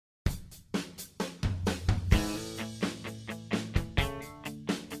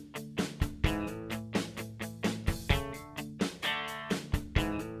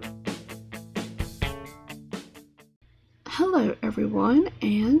Hello everyone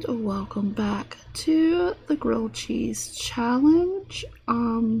and welcome back to the Grilled Cheese Challenge.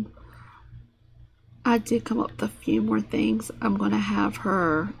 I did come up with a few more things I'm gonna have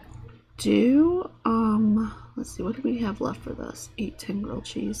her do. Let's see, what do we have left for this? Eat 10 grilled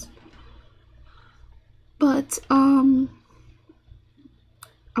cheese. But I'm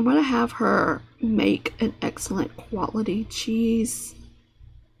gonna have her make an excellent quality cheese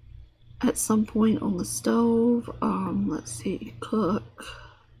at some point on the stove. Let's see, cook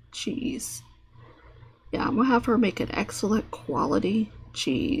cheese. Yeah, I'm gonna have her make an excellent quality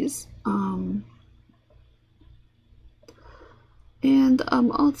cheese. And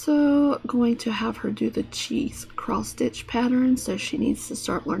I'm also going to have her do the cheese cross stitch pattern, so she needs to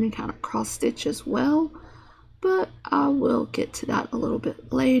start learning how to cross stitch as well, but I will get to that a little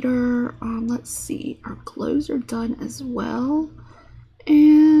bit later. Let's see, our clothes are done as well.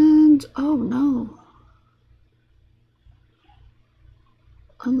 And oh no,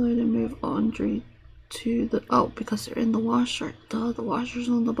 unload and move laundry to the, oh, because they're in the washer. Duh, the washer's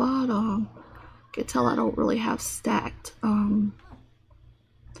on the bottom. Can tell I don't really have stacked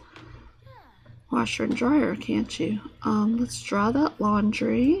washer and dryer, can't you? Let's dry that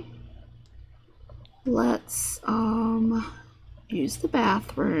laundry. Let's use the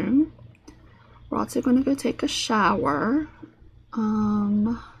bathroom. We're also going to go take a shower.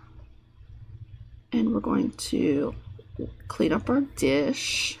 And we're going to clean up our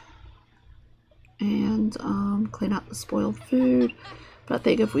dish and clean out the spoiled food. But I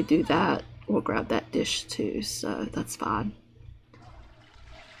think if we do that, we'll grab that dish too, so that's fine.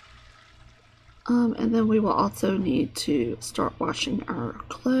 And then we will also need to start washing our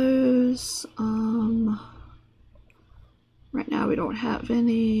clothes. Right now we don't have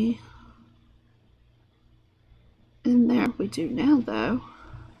any in there. We do now though.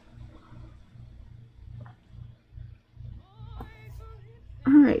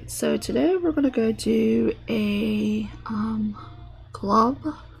 Alright, so today we're going to go do a club.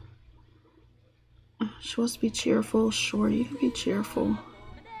 She wants to be cheerful. Sure, you can be cheerful.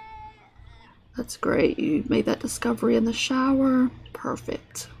 That's great. You made that discovery in the shower.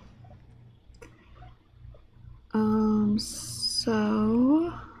 Perfect.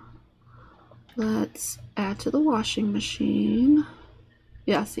 So let's add to the washing machine.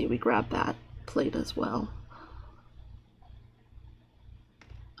 Yeah, see, we grabbed that plate as well.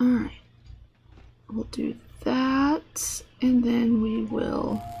 Alright. We'll do that, and then we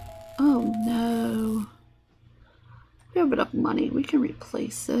will, oh no. We have enough money. We can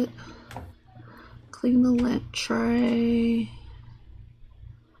replace it. Clean the lint tray.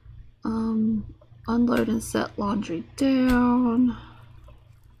 Unload and set laundry down.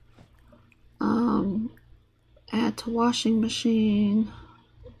 Add to washing machine.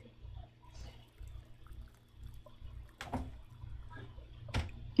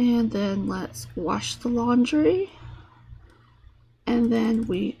 And then let's wash the laundry. And then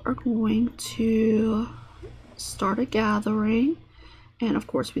we are going to start a gathering. And of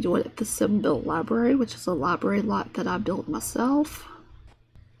course we do it at the SimBuild library, which is a library lot that I built myself.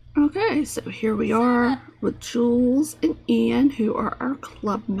 Okay, so here we are with Jules and Ian, who are our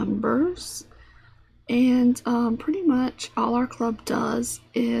club members. And pretty much all our club does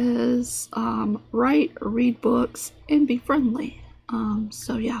is write, read books, and be friendly.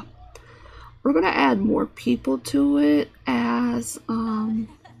 So yeah, we're gonna add more people to it as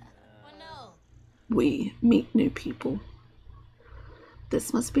we meet new people.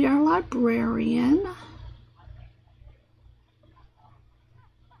 This must be our librarian.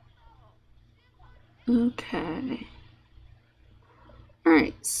 Okay.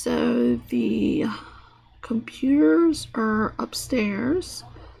 Alright, so the computers are upstairs.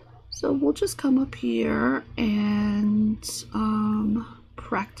 So we'll just come up here and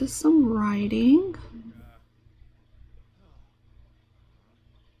practice some writing.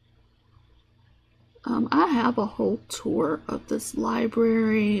 I have a whole tour of this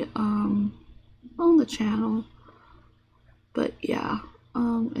library on the channel, but yeah,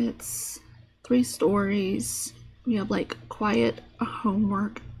 it's 3 stories. We have like quiet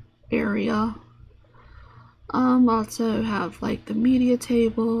homework area. Also have like the media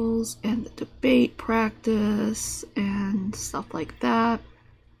tables and the debate practice and stuff like that.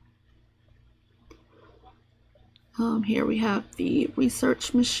 Here we have the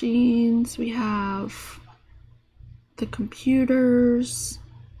research machines, we have the computers.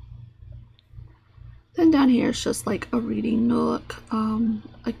 Then down here is just like a reading nook,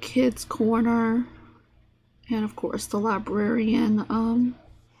 a kid's corner, and of course the librarian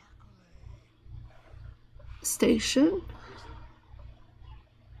station.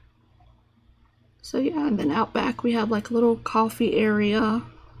 So yeah, and then out back we have like a little coffee area,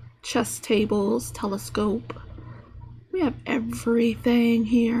 chess tables, telescope. We have everything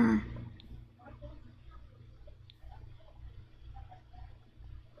here.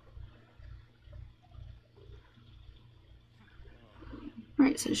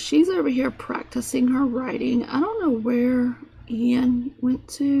 Alright, so she's over here practicing her writing. I don't know where Ian went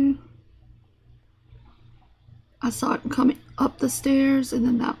to. I saw him coming up the stairs and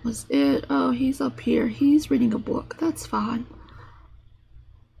then that was it. Oh, he's up here. He's reading a book. That's fine.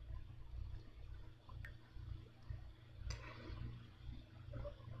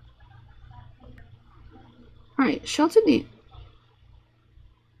 Alright, Shelton need.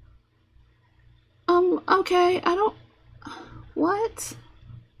 Okay, I don't. What?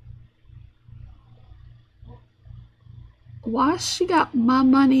 Why she got my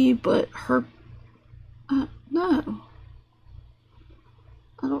money but her. No.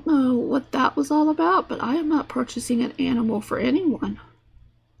 I don't know what that was all about, but I am not purchasing an animal for anyone.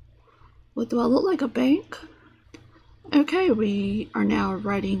 What, do I look like a bank? Okay, we are now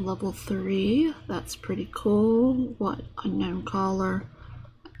writing level 3. That's pretty cool. What? Unknown caller.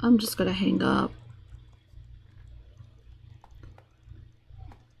 I'm just gonna hang up.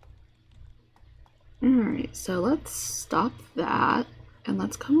 Alright, so let's stop that. And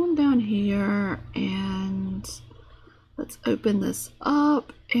let's come on down here and let's open this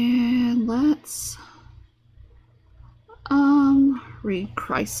up and let's read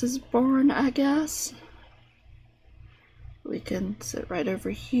Crisis Barn, I guess. We can sit right over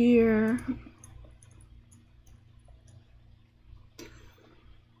here.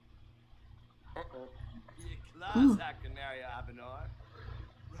 Oh.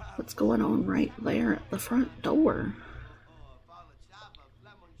 What's going on right there at the front door?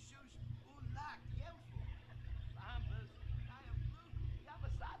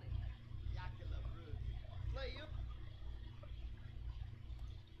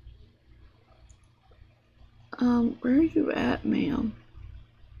 Where are you at, ma'am?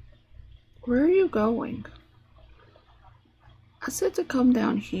 Where are you going? I said to come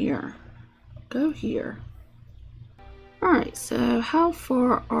down here. Go here. Alright, so how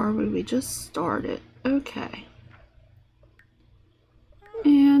far are we? We just started. Okay.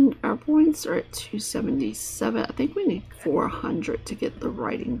 And our points are at 277. I think we need 400 to get the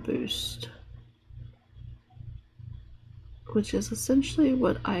writing boost. Which is essentially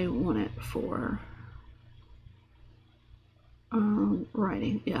what I want it for.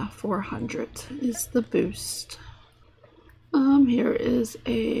 Writing, yeah, 400 is the boost. Here is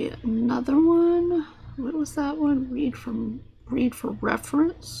another one. What was that one? Read for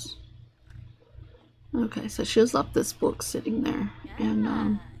reference. Okay, so she just left this book sitting there.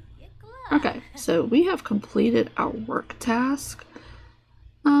 And okay, so we have completed our work task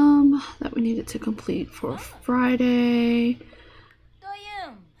that we needed to complete for Friday.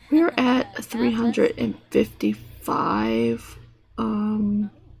 We're at 355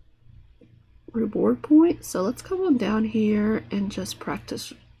 reward points. So let's come on down here and just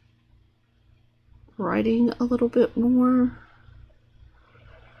practice writing a little bit more.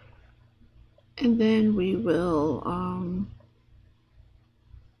 And then we will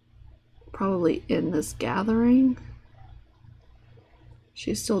probably end this gathering.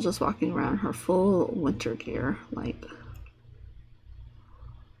 She's still just walking around her full winter gear, like.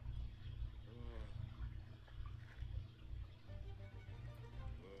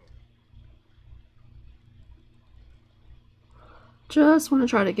 Just want to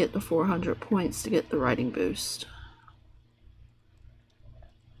try to get to 400 points to get the writing boost.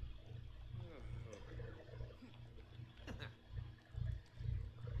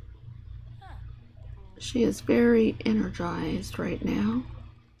 She is very energized right now.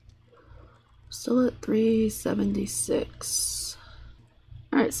 Still at 376.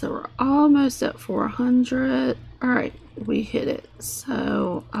 Alright, so we're almost at 400. Alright, we hit it.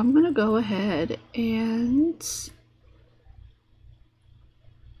 So I'm going to go ahead and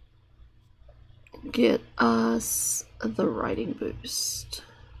get us the writing boost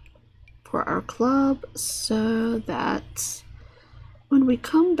for our club so that when we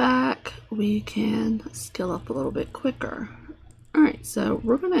come back we can skill up a little bit quicker. Alright, so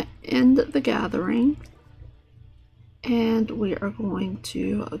we're going to end the gathering and we are going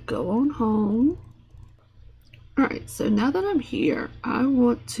to go on home. Alright, so now that I'm here, I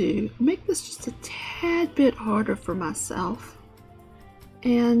want to make this just a tad bit harder for myself.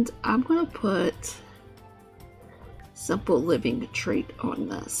 And I'm going to put simple living trait on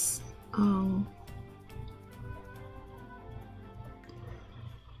this.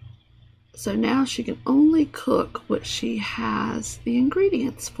 So now she can only cook what she has the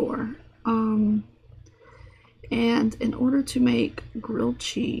ingredients for. And in order to make grilled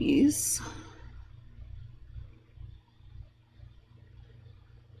cheese,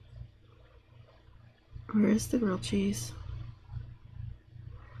 where is the grilled cheese?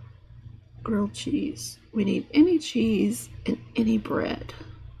 Grilled cheese. We need any cheese and any bread.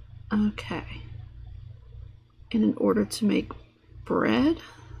 Okay. And in order to make bread,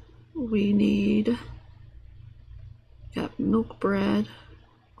 we need got milk bread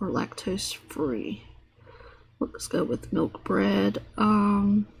or lactose free. Let's go with milk bread.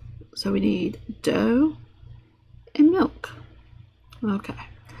 So we need dough and milk. Okay.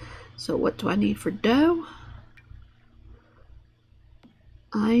 So what do I need for dough?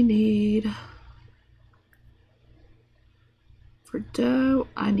 I need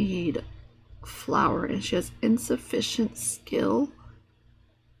flour, and she has insufficient skill.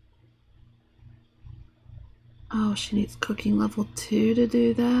 Oh, she needs cooking level 2 to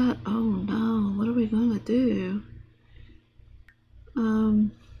do that. Oh no, what are we gonna do?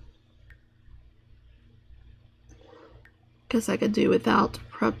 Guess I could do without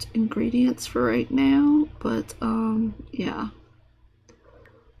prepped ingredients for right now, but yeah.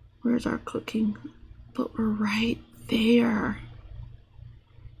 Where's our cooking? But we're right there.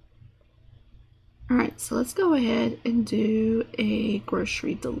 Alright, so let's go ahead and do a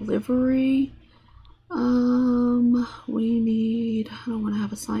grocery delivery. We need, I don't want to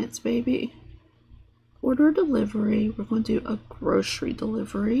have a science baby. Order a delivery. We're going to do a grocery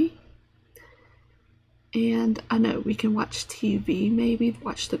delivery. And I know we can watch TV, maybe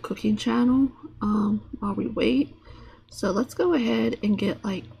watch the cooking channel while we wait. So let's go ahead and get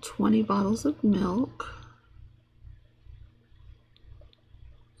like 20 bottles of milk.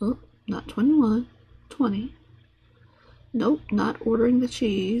 Oh, not 21, 20. Nope, not ordering the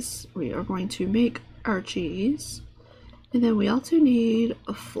cheese. We are going to make our cheese. And then we also need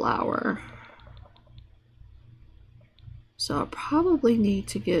a flour. So I'll probably need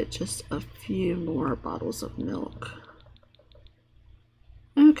to get just a few more bottles of milk.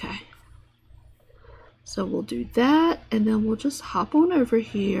 Okay. So we'll do that, and then we'll just hop on over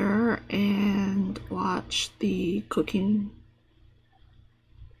here and watch the cooking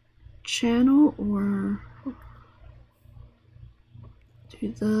channel, or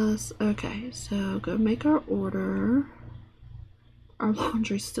do this. Okay, so go make our order. Our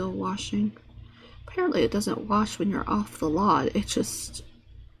laundry's still washing. Apparently it doesn't wash when you're off the lot. It's just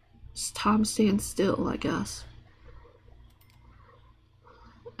time stands still, I guess.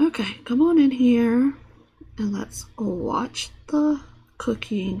 Okay, come on in here and let's watch the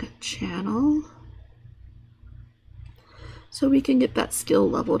cooking channel so we can get that skill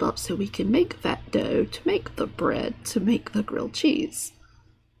leveled up, so we can make that dough to make the bread to make the grilled cheese.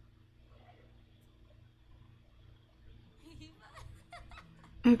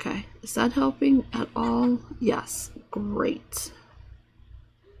 Okay, is that helping at all? Yes, great.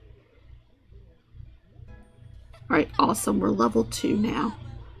 Alright, awesome, we're level 2 now.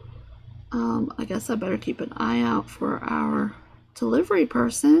 I guess I better keep an eye out for our delivery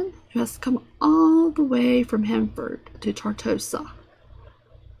person who has to come all the way from Hemford to Tartosa.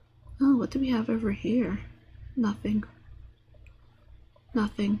 Oh, what do we have over here? Nothing.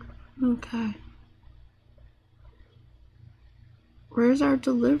 Nothing. Okay. Where's our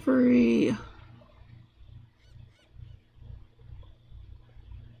delivery?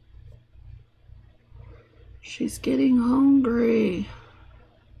 She's getting hungry.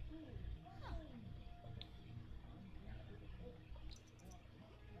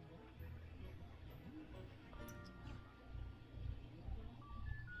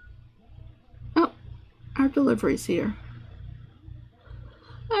 Oh, our delivery's here.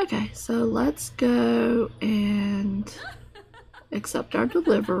 Okay, so let's go and accept our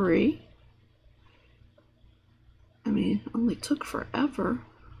delivery. I mean, it only took forever.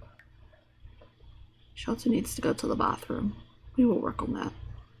 Shelton needs to go to the bathroom. We will work on that.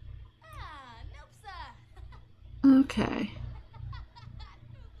 Okay.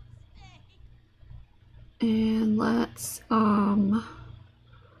 And let's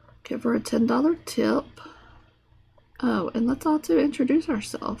give her a $10 tip. Oh, and let's also introduce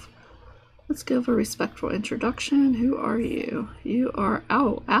ourselves. Let's give a respectful introduction. Who are you? You are,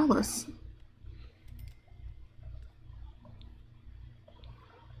 oh, Alice.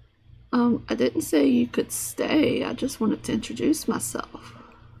 I didn't say you could stay. I just wanted to introduce myself.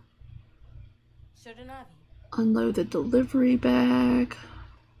 Unload the delivery bag.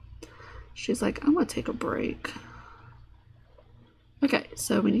 She's like, I'm gonna take a break. Okay,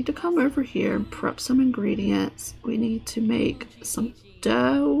 so we need to come over here and prep some ingredients. We need to make some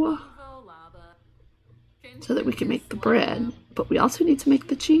dough so that we can make the bread, but we also need to make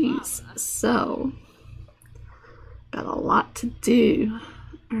the cheese. So Got a lot to do.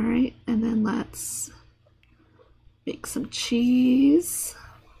 Alright, and then let's make some cheese.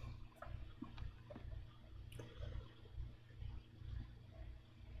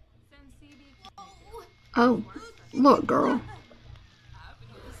 Oh, look, girl.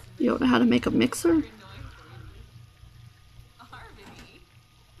 You don't know how to make a mixer?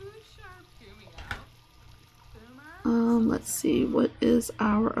 Let's see, what is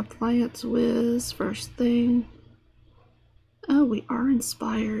our appliance whiz first thing? Oh, we are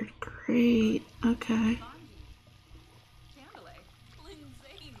inspired. Great. Okay.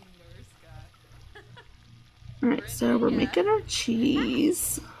 Alright, so we're making our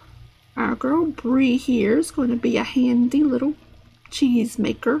cheese. Our girl Brie here is going to be a handy little cheese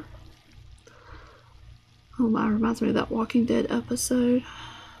maker. Oh my, reminds me of that Walking Dead episode.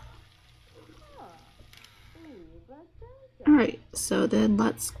 Alright, so then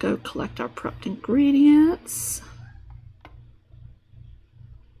let's go collect our prepped ingredients.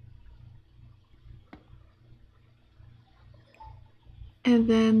 And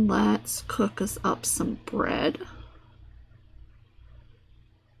then let's cook us up some bread.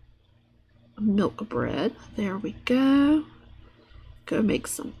 Milk bread. There we go. Go make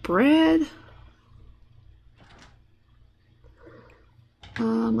some bread.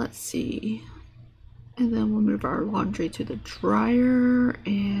 Let's see. And then we'll move our laundry to the dryer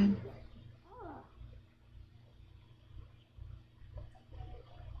and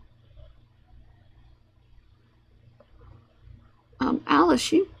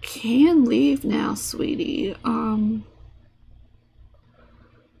Alice, you can leave now, sweetie.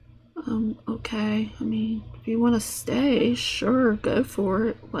 Okay. I mean, if you want to stay, sure, go for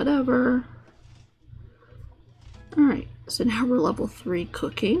it. Whatever. Alright, so now we're level 3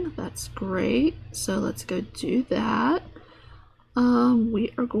 cooking. That's great. So let's go do that.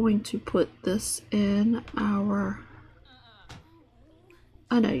 We are going to put this in our...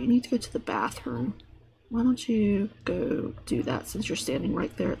 I know, you need to go to the bathroom. Why don't you go do that since you're standing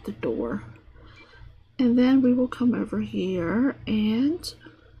right there at the door. And then we will come over here and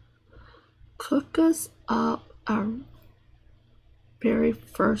cook us up our very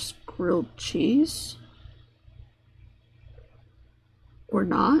first grilled cheese. Or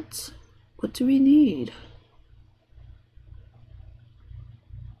not. What do we need?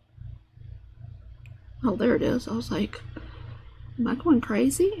 Oh, there it is. I was like, am I going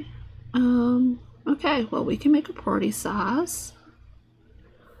crazy? Okay, well, we can make a party size.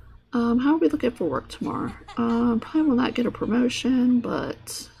 How are we looking for work tomorrow? Probably will not get a promotion,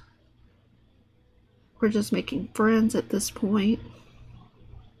 but we're just making friends at this point.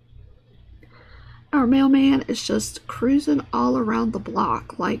 Our mailman is just cruising all around the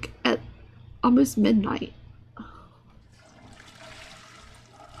block, like at almost midnight.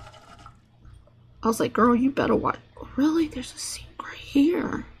 I was like, girl, you better watch. Really? There's a secret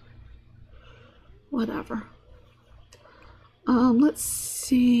here. Whatever. Let's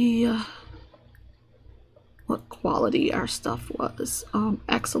see what quality our stuff was.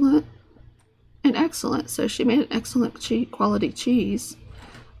 Excellent and excellent. So she made an excellent quality cheese.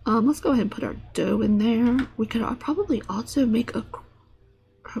 Let's go ahead and put our dough in there. We could probably also make a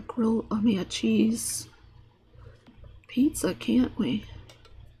cheese pizza, can't we?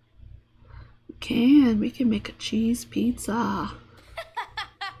 We can make a cheese pizza.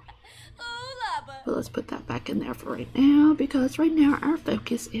 But let's put that back in there for right now, because right now our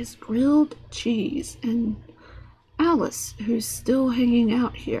focus is grilled cheese. And Alice, who's still hanging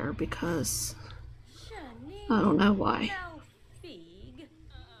out here because I don't know why.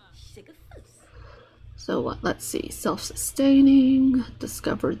 So what? Let's see. Self-sustaining,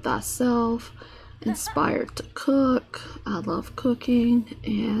 discovered thyself, inspired to cook, I love cooking,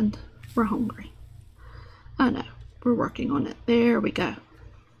 and we're hungry. I know. We're working on it. There we go.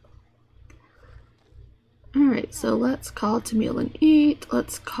 Alright, so let's call to meal and eat.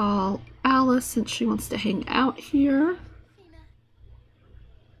 Let's call Alice since she wants to hang out here.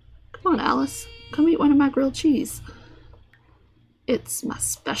 Come on, Alice. Come eat one of my grilled cheese. It's my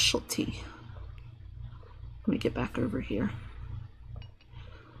specialty. Let me get back over here.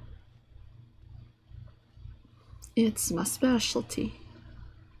 It's my specialty.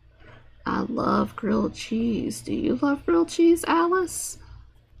 I love grilled cheese. Do you love grilled cheese, Alice?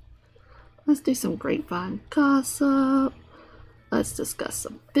 Let's do some grapevine gossip. Let's discuss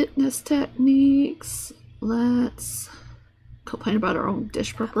some fitness techniques. Let's complain about our own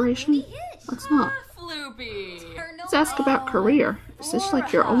dish preparation. Let's not. Let's ask about career. Is this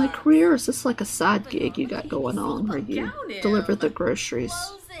like your only career, or is this like a side gig you got going on where you deliver the groceries?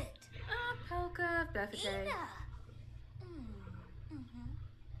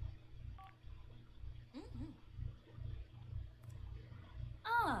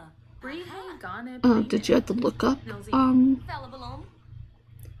 Did you have to look up,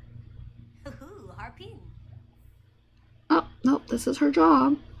 Oh, nope, this is her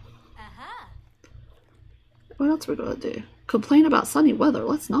job. What else are we gonna do? Complain about sunny weather?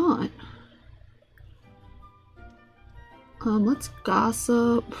 Let's not. Let's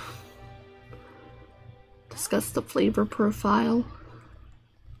gossip. Discuss the flavor profile.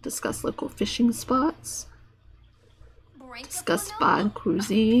 Discuss local fishing spots. Discuss fine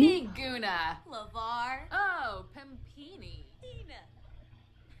cuisine.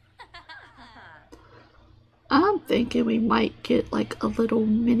 I'm thinking we might get like a little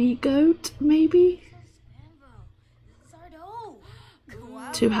mini goat, maybe,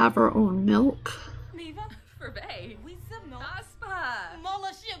 to have our own milk.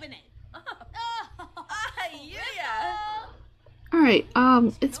 Alright,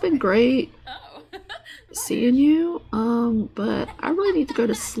 it's been great seeing you, but I really need to go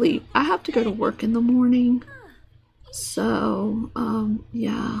to sleep. I have to go to work in the morning, so,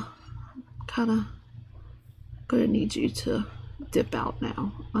 yeah, kinda gonna need you to dip out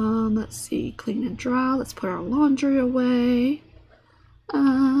now. Let's see, clean and dry, let's put our laundry away,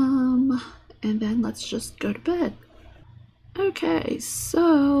 and then let's just go to bed. Okay,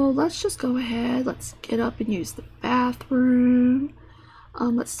 so let's just go ahead, let's get up and use the bathroom.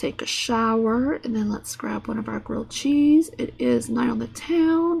 Let's take a shower, and then let's grab one of our grilled cheese. It is night on the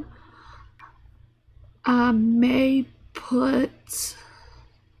town. I may put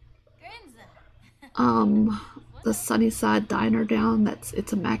the Sunnyside Diner down.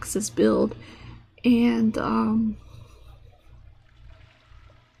 It's a Max's build, and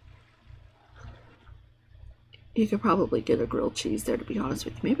you could probably get a grilled cheese there, to be honest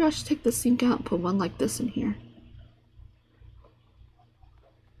with you. Maybe I should take the sink out and put one like this in here.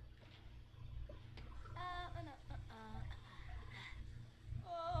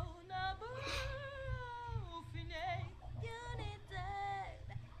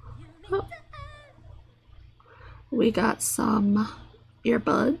 Oh. We got some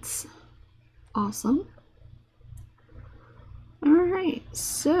earbuds. Awesome. Alright,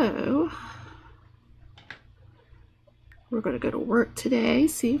 so we're going to go to work today,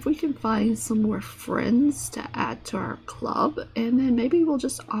 see if we can find some more friends to add to our club, and then maybe we'll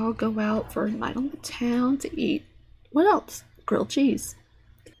just all go out for a night on the town to eat, what else? Grilled cheese.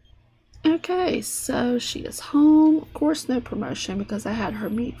 Okay, so she is home. Of course, no promotion because I had her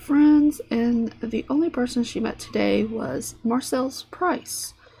meet friends, and the only person she met today was Marcel's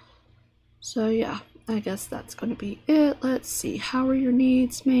Price. So yeah, I guess that's going to be it. Let's see, how are your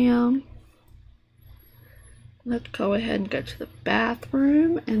needs, ma'am? Let's go ahead and go to the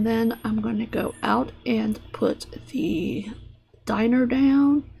bathroom, and then I'm going to go out and put the diner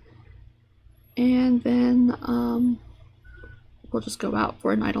down, and then we'll just go out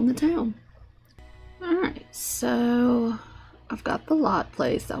for a night on the town. Alright, so I've got the lot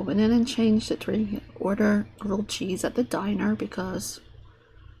placed. I went in and changed it to order grilled cheese at the diner because...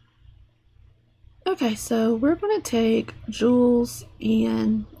 Okay, so we're going to take Jules,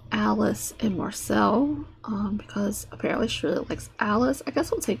 Ian, Alice, and Marcel, because apparently she really likes Alice. I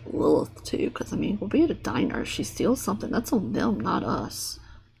guess we'll take Lilith too, because I mean, we'll be at a diner. If she steals something, that's on them, not us.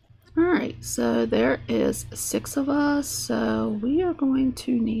 Alright, so there is 6 of us, so we are going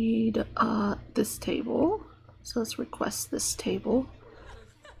to need this table. So let's request this table.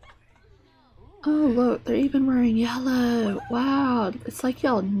 Oh look, they're even wearing yellow. Wow, it's like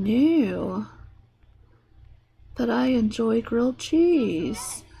y'all knew that I enjoy grilled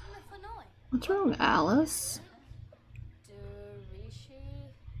cheese. What's wrong, Alice?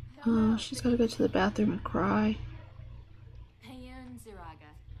 Oh, she's gotta go to the bathroom and cry.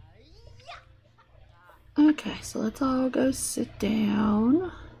 Okay, so let's all go sit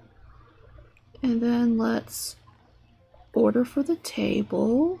down, and then let's order for the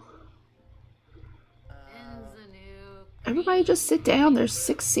table. Everybody just sit down. There's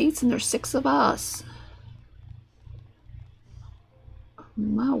 6 seats and there's 6 of us.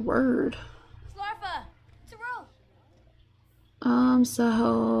 My word.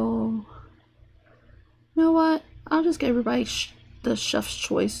 So you know what? I'll just give everybody the chef's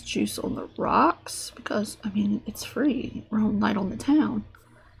choice juice on the rocks because I mean it's free. We're on night on the town.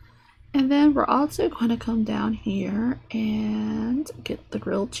 And then we're also going to come down here and get the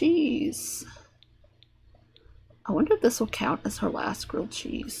grilled cheese. I wonder if this will count as her last grilled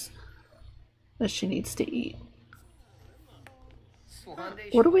cheese that she needs to eat.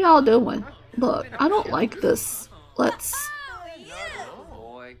 What are we all doing? Look, I don't like this. Let's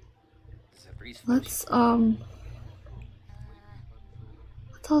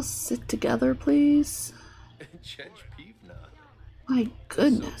all sit together, please. My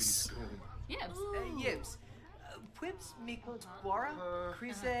goodness. Yips. Quips Mikwara?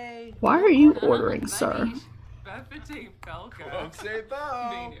 Crise. Why are you ordering, sir?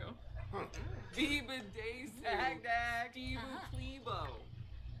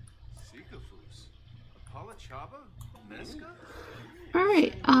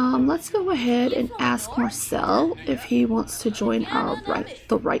 Alright, let's go ahead and ask Marcel if he wants to join our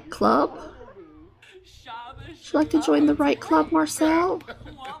the right club. Would you like to join the right club, Marcel?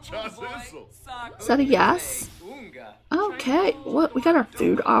 Is that a yes? Okay, what? We got our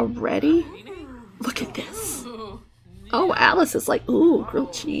food already? Look at this. Oh, Alice is like, ooh,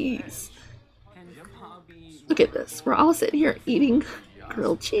 grilled cheese. Look at this. We're all sitting here eating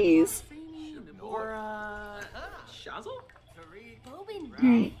grilled cheese.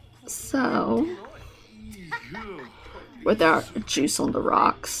 Alright, so with our juice on the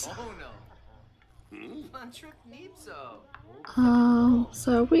rocks.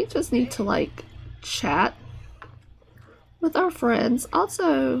 So we just need to like chat with our friends.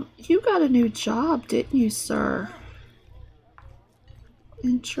 Also, you got a new job, didn't you, sir?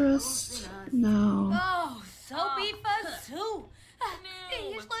 Interest? No.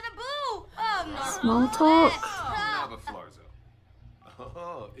 Small talk?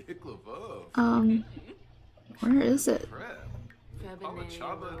 Where is it?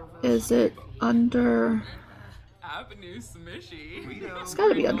 Is it under... It's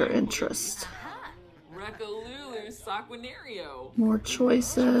gotta be under interest. More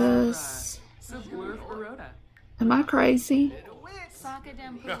choices. Am I crazy?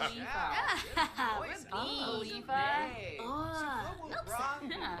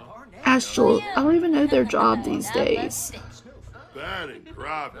 Ask Jules. I don't even know their job these days.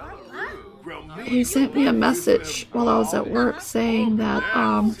 He sent me a message while I was at work saying that,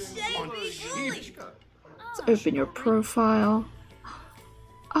 let's open your profile.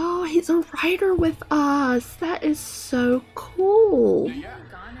 Oh, he's a writer with us. That is so cool.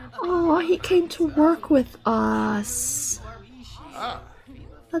 Oh, he came to work with us.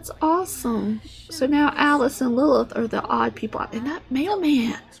 That's awesome. So now Alice and Lilith are the odd people. And that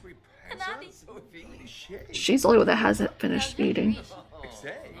mailman. She's the only one that hasn't finished eating.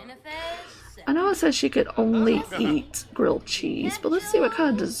 I know it says she could only eat grilled cheese, but let's see what kind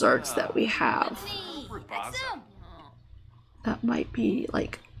of desserts that we have. That might be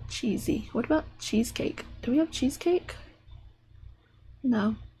like cheesy. What about cheesecake? Do we have cheesecake?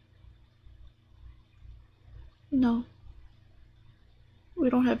 No. No. We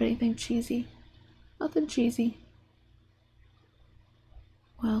don't have anything cheesy. Nothing cheesy.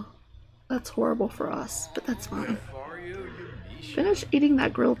 Well, that's horrible for us, but that's fine. Finish eating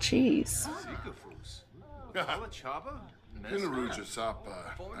that grilled cheese.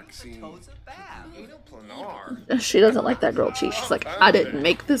 She doesn't like that grilled cheese. She's like, I didn't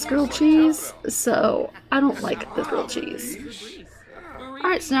make this grilled cheese, so I don't like the grilled cheese.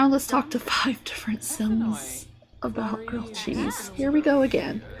 Alright, so now let's talk to 5 different Sims about grilled cheese. Here we go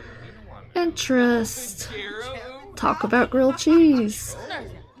again. Interest. Talk about grilled cheese.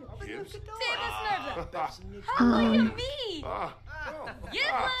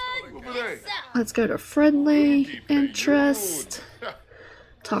 Let's go to friendly. Interest.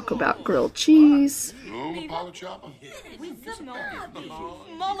 Talk about grilled cheese.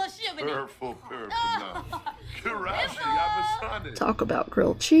 Talk about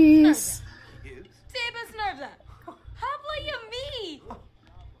grilled cheese.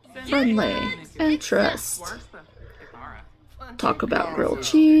 Friendly. Interest. Talk about grilled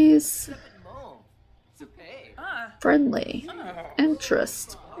cheese. Friendly.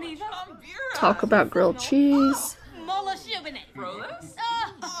 Interest. Talk about grilled cheese.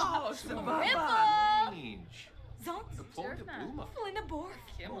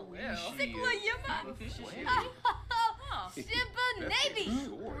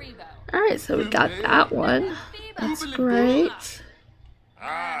 Alright, so we got that one. That's great.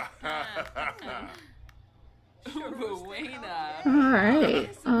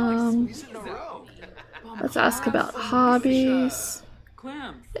 Alright, let's ask about hobbies.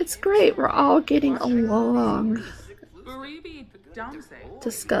 It's great, we're all getting along.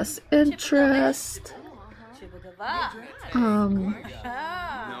 Discuss interest.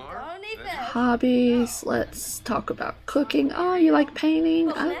 Hobbies. Let's talk about cooking. Oh, you like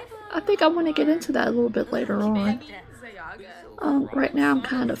painting? I think I want to get into that a little bit later on. Right now I'm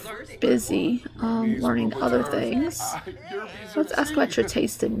kind of busy learning other things. So let's ask about your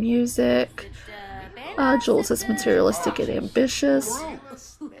taste in music. Jules is materialistic and ambitious.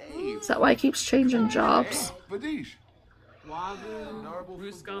 Is that why he keeps changing jobs?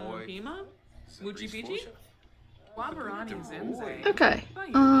 Okay.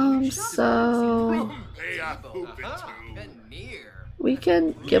 So we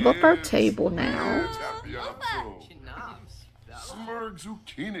can give up our table now.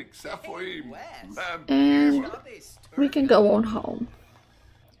 And we can go on home.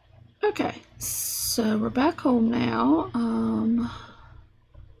 Okay, so we're back home now.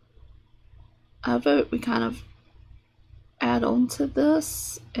 I vote we kind of add on to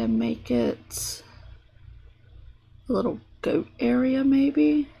this and make it a little goat area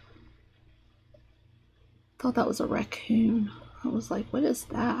maybe. Thought that was a raccoon. I was like, what is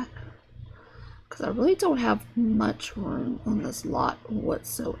that? Because I really don't have much room on this lot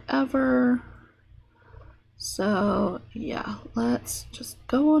whatsoever. So yeah, let's just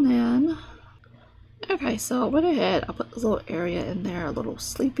go on in. Okay, so I went ahead, I put this little area in there, a little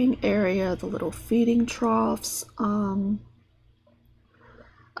sleeping area, the little feeding troughs. I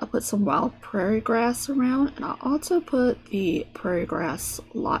put some wild prairie grass around, and I also put the prairie grass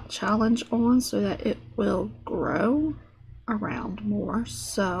lot challenge on so that it will grow around more.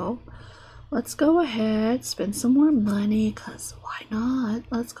 So let's go ahead, spend some more money, because why not?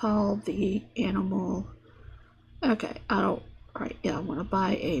 Let's call the animal. Okay, alright, yeah, I want to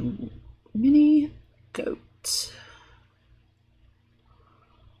buy a mini goat.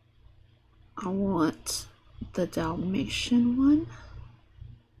 I want the Dalmatian one.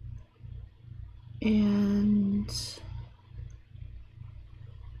 And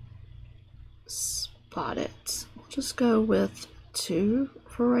spot it. We'll just go with 2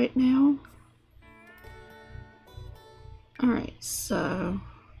 for right now. Alright, so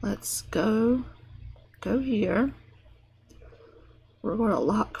let's go here. We're going to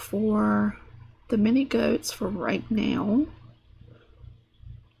lock for the mini goats for right now.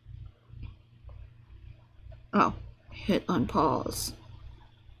 Oh, hit unpause.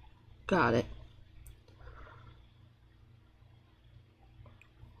 Got it.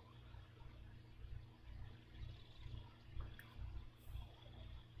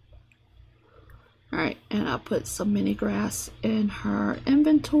 Alright, and I put some mini grass in her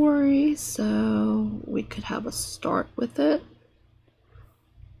inventory so we could have a start with it.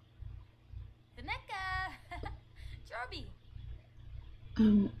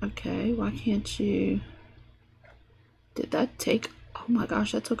 Okay, why can't you? Did that take? Oh my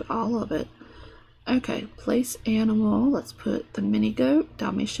gosh, that took all of it. Okay, place animal. Let's put the mini goat,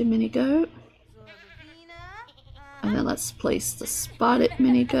 Dalmatian mini goat. And then let's place the spotted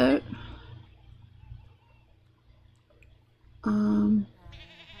mini goat.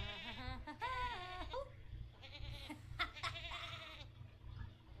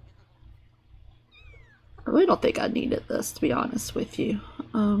 I really don't think I needed this, to be honest with you.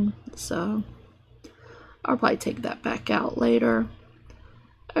 So I'll probably take that back out later.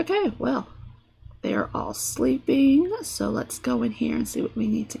 Okay, well, they're all sleeping, so let's go in here and see what we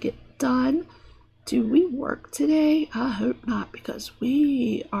need to get done. Do we work today? I hope not, because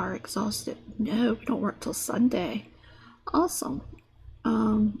we are exhausted. No, we don't work till Sunday. Awesome.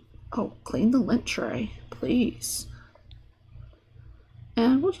 Oh, clean the lint tray, please.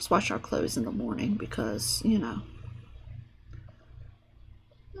 And we'll just wash our clothes in the morning because, you know.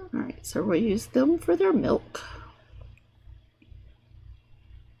 Alright, so we'll use them for their milk.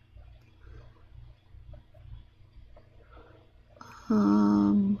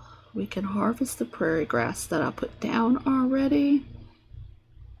 We can harvest the prairie grass that I put down already.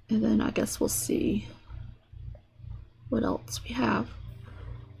 And then I guess we'll see what else we have.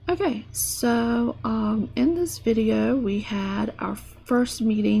 Okay, so in this video we had our first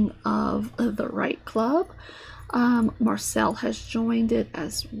meeting of the Right Club. Marcel has joined it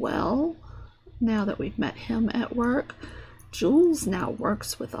as well now that we've met him at work. Jules now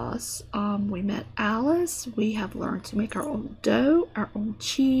works with us. We met Alice. We have learned to make our own dough, our own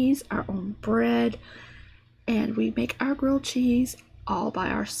cheese, our own bread, and we make our grilled cheese all by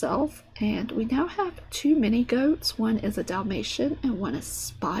ourselves. And we now have 2 mini goats. One is a Dalmatian and one is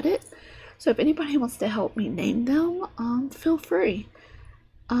spotted. So if anybody wants to help me name them, feel free.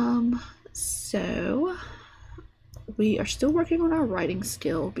 So we are still working on our writing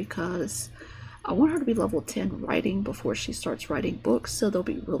skill because I want her to be level 10 writing before she starts writing books, so they'll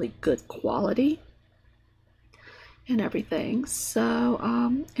be really good quality and everything. So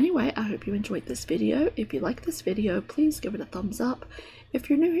anyway, I hope you enjoyed this video. If you like this video, please give it a thumbs up. If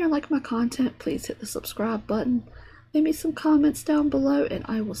you're new here and like my content, please hit the subscribe button. Leave me some comments down below, and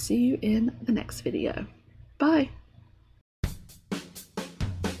I will see you in the next video. Bye.